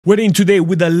We're in today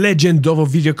with a legend of a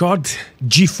video card,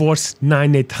 GeForce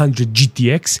 9800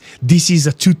 GTX. This is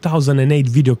a 2008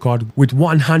 video card with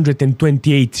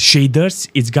 128 shaders.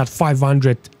 It's got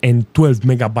 512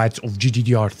 megabytes of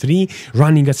GDDR3,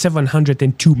 running at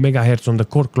 702 megahertz on the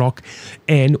core clock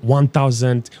and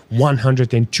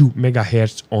 1102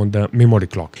 megahertz on the memory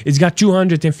clock. It's got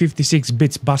 256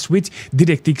 bits bus width,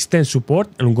 DirectX 10 support,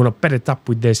 and I'm gonna pair it up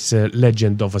with this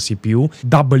legend of a CPU,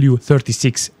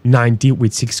 W3690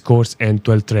 with 6 cores and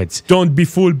 12 threads. Don't be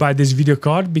fooled by this video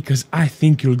card because I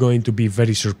think you're going to be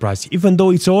very surprised. Even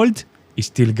though it's old, it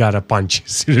still got a punch.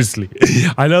 Seriously.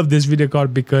 I love this video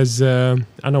card because I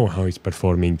know how it's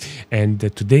performing, and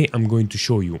today I'm going to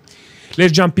show you.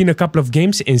 Let's jump in a couple of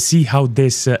games and see how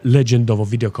this legend of a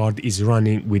video card is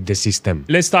running with the system.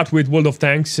 Let's start with World of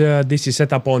Tanks. This is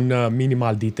set up on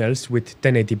minimal details with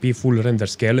 1080p full render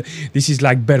scale. This is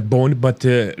like bare bone, but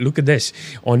look at this.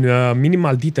 On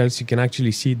minimal details, you can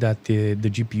actually see that the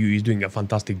GPU is doing a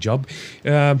fantastic job.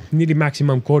 Nearly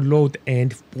maximum core load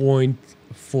and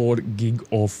 0.4 gig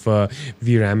of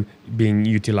VRAM being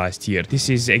utilized here. This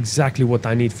is exactly what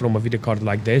I need from a video card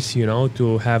like this, you know,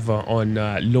 to have on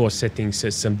low settings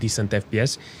some decent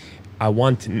FPS. I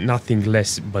want nothing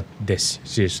less but this,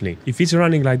 seriously. If it's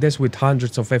running like this with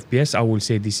hundreds of FPS, I will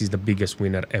say this is the biggest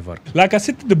winner ever. Like I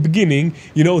said at the beginning,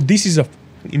 you know, this is an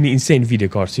insane video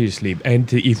card, seriously,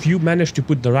 and if you manage to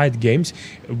put the right games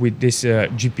with this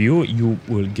GPU, you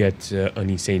will get an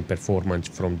insane performance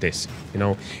from this. You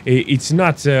know, it's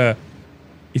not that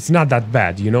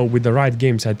bad, you know. With the right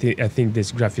games, I think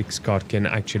this graphics card can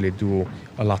actually do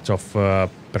a lot of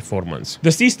performance.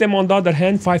 The system, on the other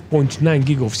hand, 5.9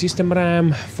 gig of system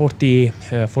RAM,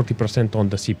 40% on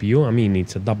the CPU. I mean,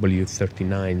 it's a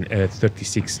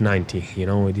W3690. You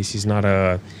know, this is not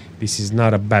a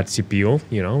bad CPU.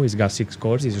 You know, it's got 6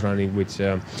 cores. It's running with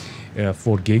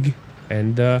 4 gig,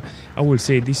 and I will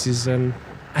say this is an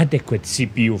adequate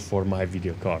CPU for my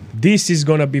video card. This is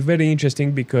gonna be very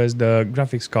interesting because the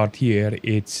graphics card here,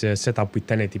 it's set up with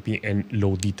 1080p and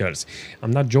low details.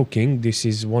 I'm not joking, this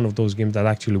is one of those games that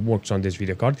actually works on this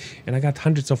video card, and I got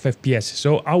hundreds of FPS,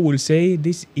 so I will say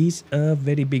this is a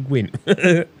very big win.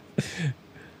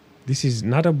 This is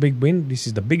not a big win, this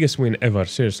is the biggest win ever,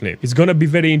 seriously. It's gonna be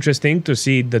very interesting to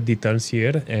see the details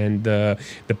here and the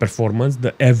performance,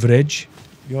 the average.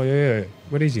 Yo,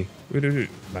 where is he?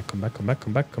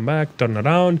 Come back, turn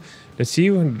around. Let's see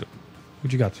what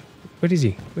you got. Where is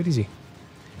he?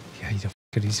 Yeah, he's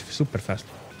super fast.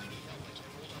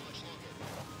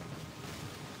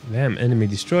 Damn, enemy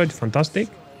destroyed, fantastic.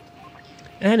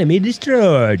 Enemy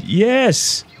destroyed,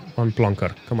 yes! One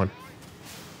plonker, come on.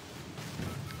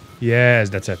 Yes,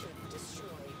 that's it.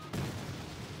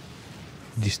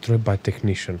 Destroyed by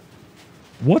technician.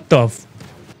 What the f...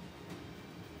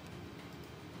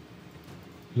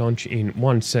 Launch in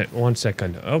one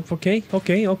second. Oh, okay,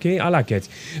 I like it.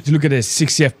 So look at this,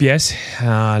 60 FPS.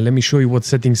 Let me show you what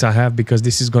settings I have because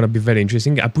this is gonna be very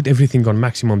interesting. I put everything on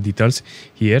maximum details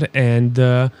here, and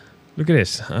look at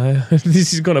this.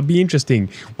 This is gonna be interesting.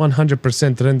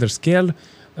 100% render scale,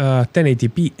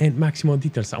 1080p and maximum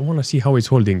details. I want to see how it's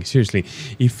holding, seriously.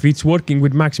 If it's working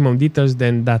with maximum details,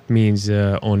 then that means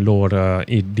on lower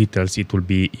details it will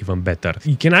be even better.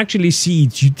 You can actually see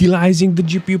it's utilizing the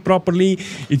GPU properly,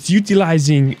 it's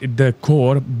utilizing the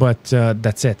core, but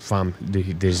that's it, fam. There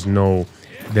is no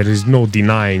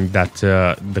denying that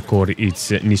the core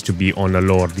needs to be on a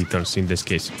lower details in this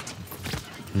case.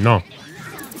 No.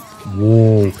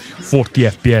 Whoa, 40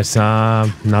 FPS,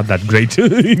 not that great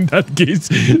in that case,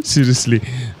 seriously.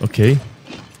 Okay,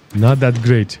 not that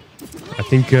great. I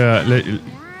think,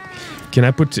 can I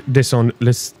put this on,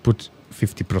 let's put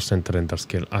 50% render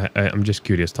scale. I'm just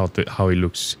curious how it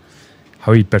looks,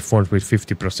 how it performs with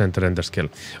 50% render scale.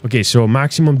 Okay, so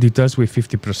maximum details with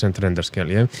 50% render scale,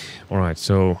 yeah? Alright,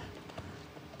 so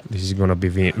this is gonna be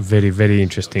very, very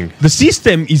interesting. The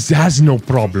system has no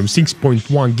problem.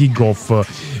 6.1 gig of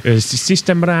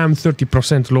system RAM,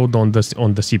 30% load on the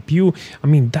CPU. I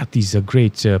mean, that is a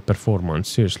great performance.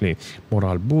 Seriously,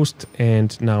 morale boost,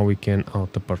 and now we can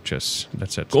auto purchase.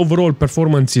 That's it. Overall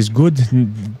performance is good.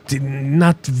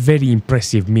 Not very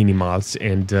impressive minimals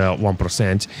and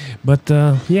 1%, but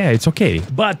yeah, it's okay.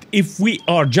 But if we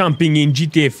are jumping in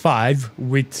GTA 5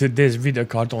 with this video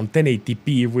card on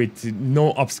 1080p with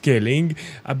no upscaling,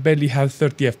 I barely have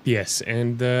 30 FPS,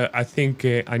 and I think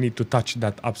I need to touch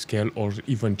that upscale or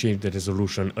even change the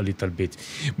resolution a little bit.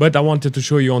 But I wanted to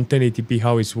show you on 1080p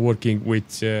how it's working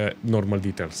with normal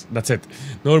details. That's it.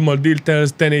 Normal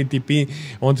details, 1080p. I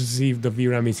want to see if the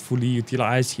VRAM is fully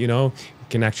utilized, you know. You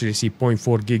can actually see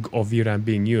 0.4 gig of VRAM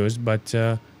being used, but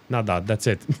not that. That's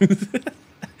it.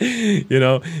 You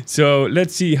know, so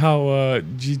let's see how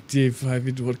GTA 5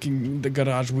 is working in the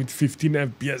garage with 15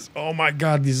 FPS. Oh my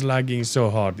god, this lagging so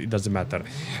hard. It doesn't matter.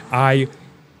 I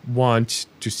want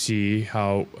to see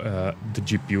how the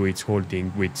GPU is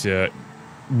holding with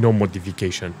no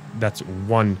modification. That's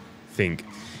one thing.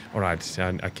 Alright,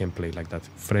 I can play like that.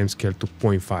 Frame scale to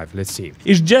 0.5. Let's see.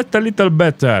 It's just a little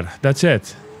better. That's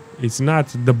it. It's not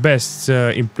the best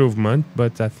improvement,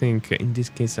 but I think in this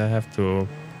case I have to...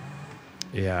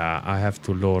 Yeah, I have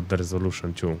to lower the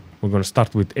resolution too. We're gonna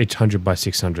start with 800 by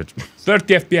 600.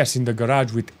 30 FPS in the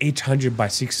garage with 800 by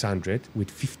 600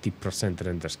 with 50%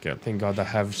 render scale. Thank God I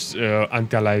have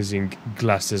anti-aliasing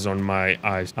glasses on my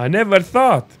eyes. I never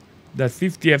thought that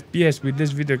 50 FPS with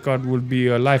this video card will be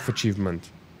a life achievement.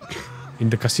 In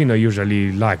the casino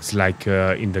usually lags like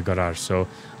in the garage, so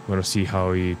I'm gonna see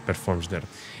how it performs there.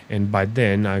 And by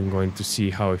then I'm going to see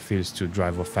how it feels to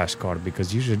drive a fast car,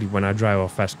 because usually when I drive a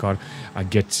fast car I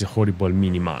get horrible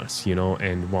minimals, you know,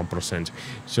 and 1%.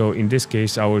 So in this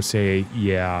case I will say,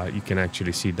 yeah, you can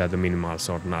actually see that the minimals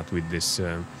are not with this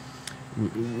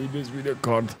video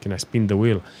card. Can I spin the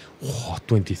wheel? Oh,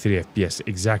 23 FPS,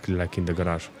 exactly like in the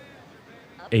garage.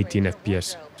 18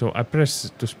 FPS. So I press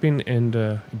to spin and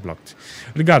it blocked.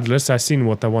 Regardless, I seen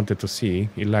what I wanted to see.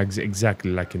 It lags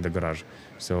exactly like in the garage.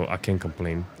 So I can't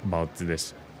complain about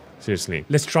this. Seriously.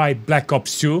 Let's try Black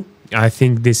Ops 2. I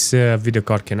think this video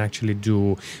card can actually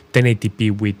do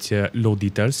 1080p with low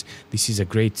details. This is a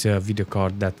great video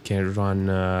card that can run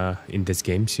in this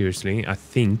game, seriously. I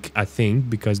think,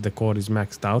 because the core is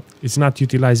maxed out. It's not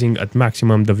utilizing at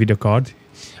maximum the video card.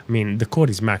 I mean, the core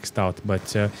is maxed out,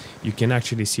 but you can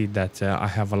actually see that I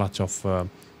have a lot of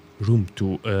room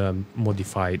to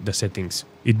modify the settings.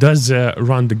 It does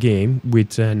run the game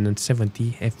with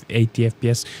 70, 80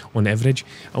 FPS on average.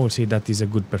 I would say that is a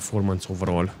good performance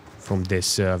overall from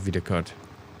this video card.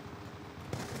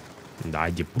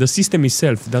 The system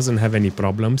itself doesn't have any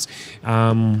problems.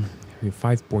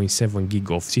 5.7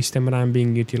 gig of system RAM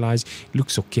being utilized.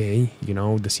 Looks okay, you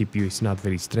know, the CPU is not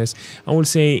very stressed. I will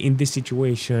say in this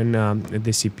situation,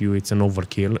 the CPU, it's an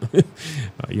overkill,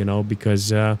 you know,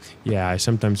 because, yeah,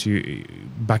 sometimes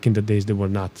back in the days, they were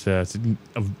not,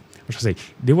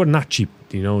 they were not cheap,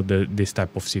 you know, this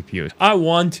type of CPU. I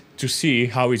want to see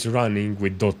how it's running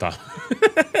with Dota.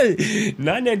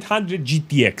 9800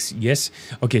 GTX, yes?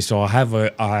 Okay, so I have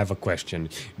a question.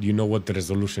 Do you know what the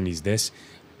resolution is this?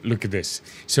 Look at this.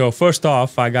 So first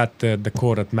off, I got the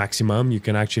core at maximum. You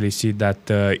can actually see that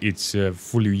it's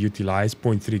fully utilized,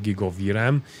 0.3 gig of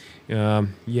VRAM.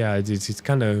 Yeah, it's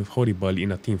kind of horrible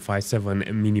in a team fight, 7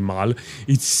 minimal.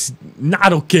 It's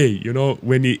not okay, you know,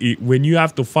 when you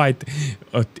have to fight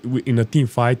in a team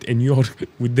fight and you're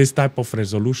with this type of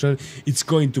resolution, it's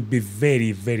going to be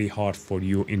very, very hard for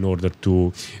you in order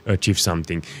to achieve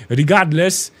something.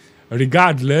 Regardless,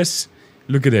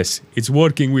 look at this. It's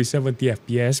working with 70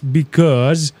 FPS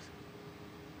because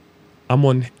I'm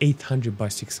on 800 by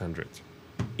 600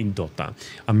 in Dota.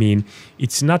 I mean,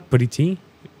 it's not pretty,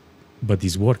 but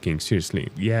it's working, seriously.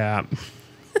 Yeah.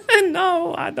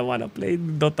 No, I don't want to play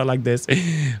Dota like this.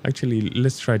 Actually,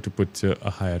 let's try to put a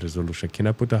higher resolution. Can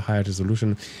I put a higher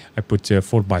resolution? I put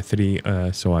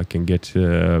 4:3 so I can get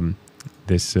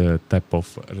this type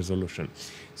of resolution.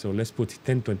 So let's put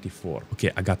 1024. Okay,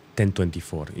 I got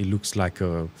 1024. It looks like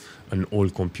an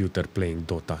old computer playing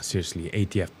Dota. Seriously,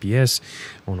 80 FPS.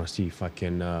 I want to see if I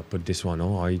can put this one.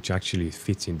 Oh, it actually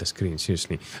fits in the screen.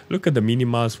 Seriously. Look at the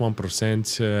minimals,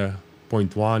 1%,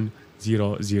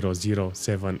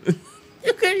 0.10007.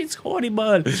 Okay, it's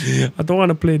horrible. I don't want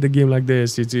to play the game like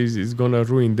this. It's going to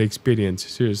ruin the experience.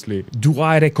 Seriously. Do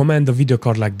I recommend a video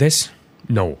card like this?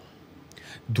 No.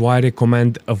 Do I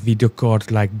recommend a video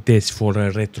card like this for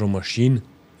a retro machine?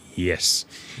 Yes.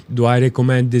 Do I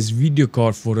recommend this video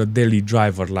card for a daily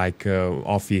driver like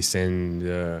Office and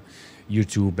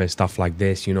YouTube and stuff like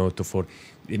this, you know, for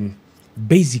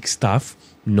basic stuff?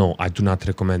 No, I do not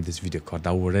recommend this video card.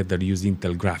 I would rather use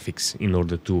Intel graphics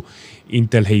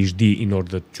Intel HD in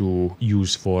order to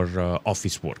use for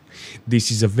office work. This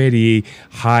is a very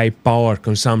high power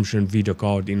consumption video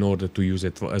card in order to use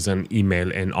it as an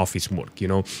email and office work, you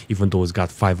know, even though it's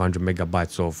got 500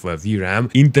 megabytes of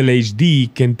VRAM. Intel HD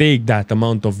can take that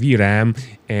amount of VRAM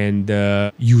and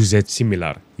use it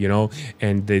similar, you know,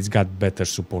 and it's got better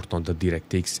support on the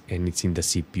DirectX and it's in the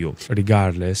CPU.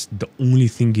 Regardless, the only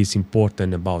thing is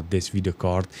important about this video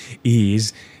card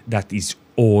is that it's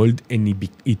old and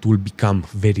it will become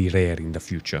very rare in the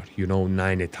future, you know,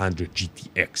 9800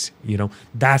 GTX, you know,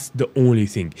 that's the only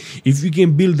thing. If you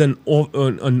can build an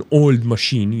old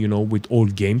machine, you know, with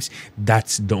old games,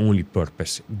 that's the only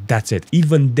purpose. That's it.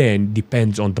 Even then,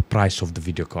 depends on the price of the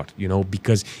video card, you know,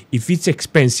 because if it's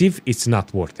expensive, it's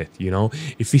not worth it, you know.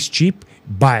 If it's cheap,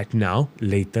 buy it now.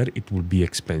 Later, it will be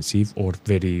expensive or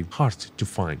very hard to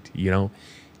find, you know.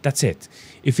 That's it.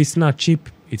 If it's not cheap,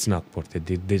 it's not worth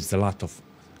it. There's a lot of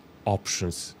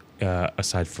options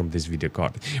aside from this video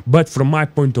card. But from my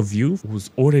point of view,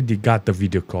 who's already got the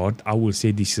video card, I will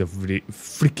say this is a very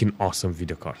freaking awesome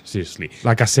video card. Seriously.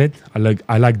 Like I said, I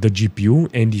like the GPU.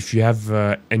 And if you have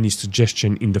any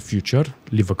suggestion in the future,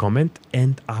 leave a comment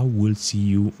and I will see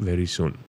you very soon.